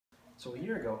So a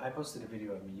year ago, I posted a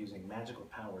video of me using magical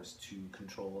powers to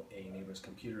control a neighbor's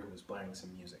computer who was blaring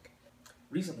some music.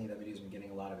 Recently, that video's been getting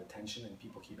a lot of attention and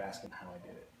people keep asking how I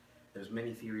did it. There's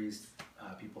many theories.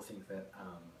 People think that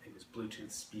it was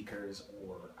Bluetooth speakers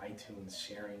or iTunes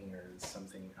sharing or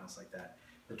something else like that.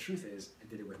 The truth is, I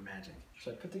did it with magic. So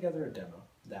I put together a demo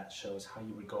that shows how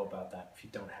you would go about that if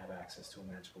you don't have access to a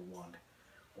magical wand,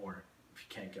 or if you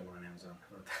can't get one on Amazon.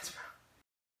 I don't know what that's about.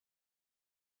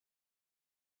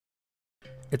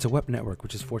 It's a web network,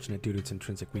 which is fortunate due to its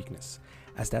intrinsic weakness.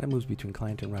 As data moves between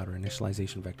client and router,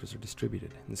 initialization vectors are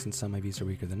distributed, and since some IVs are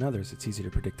weaker than others, it's easy to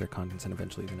predict their contents and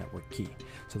eventually the network key.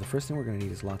 So the first thing we're going to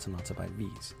need is lots and lots of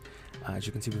IVs. As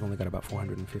you can see, we've only got about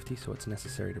 450, so it's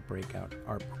necessary to break out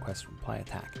our request reply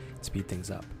attack and speed things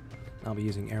up. I'll be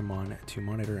using AirMon to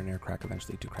monitor and Aircrack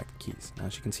eventually to crack the keys. Now,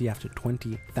 as you can see, after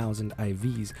 20,000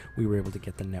 IVs, we were able to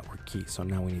get the network key, so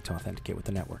now we need to authenticate with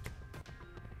the network.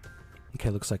 Okay,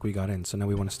 looks like we got in, so now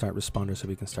we want to start Responder so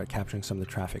we can start capturing some of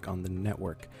the traffic on the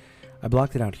network. I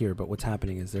blocked it out here, but what's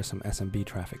happening is there's some SMB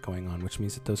traffic going on, which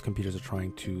means that those computers are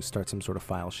trying to start some sort of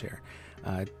file share.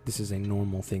 This is a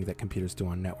normal thing that computers do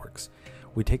on networks.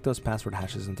 We take those password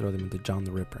hashes and throw them into John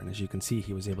the Ripper, and as you can see,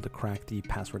 he was able to crack the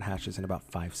password hashes in about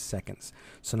 5 seconds.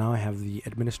 So now I have the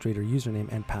administrator username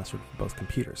and password for both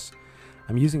computers.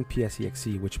 I'm using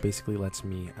PSEXE, which basically lets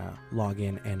me log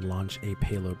in and launch a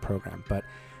payload program, but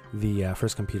the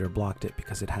first computer blocked it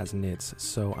because it has NIDs,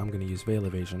 so I'm going to use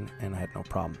Veil-Evasion, and I had no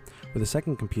problem. With the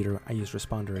second computer, I used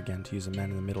Responder again to use a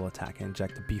man-in-the-middle attack and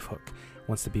inject the beef hook.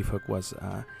 Once the beef hook was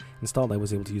installed, I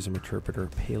was able to use a Meterpreter,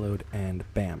 Payload, and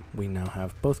bam, we now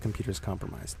have both computers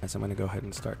compromised. So I'm going to go ahead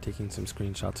and start taking some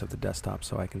screenshots of the desktop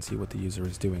so I can see what the user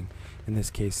is doing. In this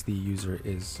case, the user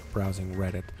is browsing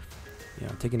Reddit. You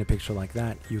know, taking a picture like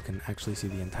that, you can actually see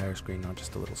the entire screen, not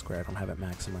just a little square. I don't have it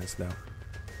maximized though,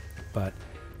 but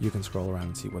you can scroll around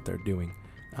and see what they're doing.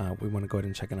 We want to go ahead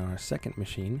and check in on our second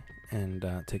machine and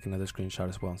take another screenshot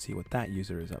as well and see what that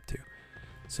user is up to.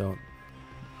 So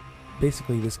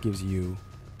basically this gives you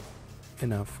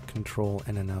enough control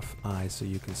and enough eyes so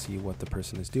you can see what the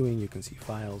person is doing, you can see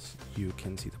files, you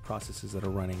can see the processes that are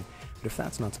running. But if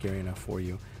that's not scary enough for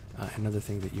you, another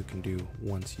thing that you can do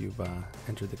once you've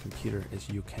entered the computer is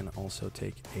you can also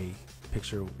take a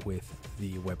picture with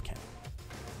the webcam.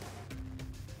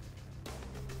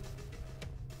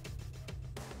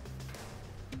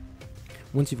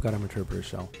 Once you've got a Meterpreter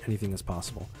shell, anything is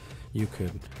possible. You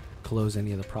could close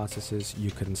any of the processes, you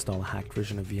could install a hacked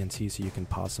version of VNC so you can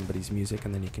pause somebody's music,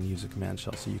 and then you can use a command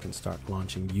shell so you can start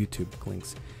launching YouTube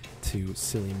links to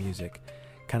silly music,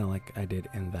 kind of like I did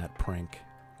in that prank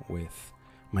with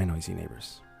my noisy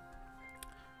neighbors.